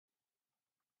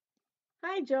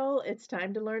Hi, Joel. It's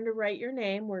time to learn to write your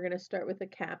name. We're going to start with a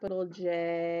capital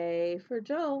J for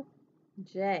Joel.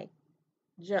 J.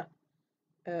 J.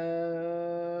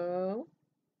 O.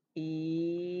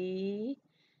 E.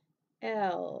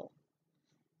 L.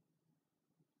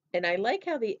 And I like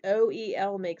how the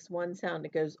O-E-L makes one sound.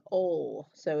 It goes ol.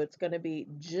 So it's going to be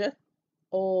J.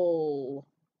 Ol.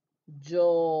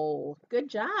 Joel. Good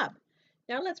job.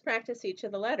 Now let's practice each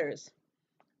of the letters.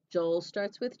 Joel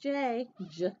starts with J.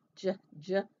 J. J.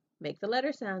 J. Make the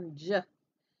letter sound J.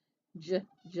 J,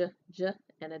 J, J,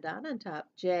 and a dot on top.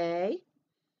 J,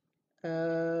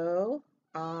 O,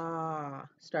 ah.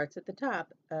 Starts at the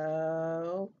top.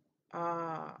 O,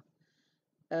 ah.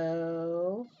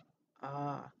 O,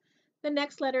 ah. The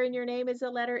next letter in your name is a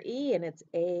letter E, and it's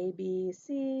A, B,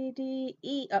 C, D,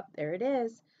 E. Up there it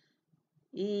is.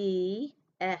 E,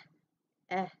 eh,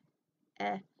 eh,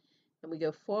 eh. And we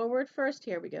go forward first.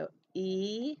 Here we go.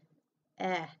 E,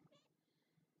 eh.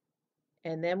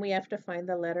 And then we have to find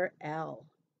the letter L.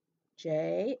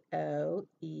 J, O,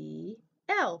 E,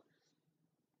 L.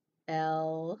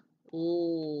 L,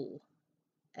 L,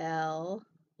 L,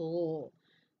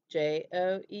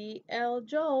 L.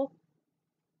 Joel.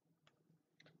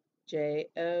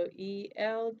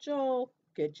 Joel. Joel.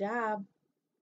 Good job.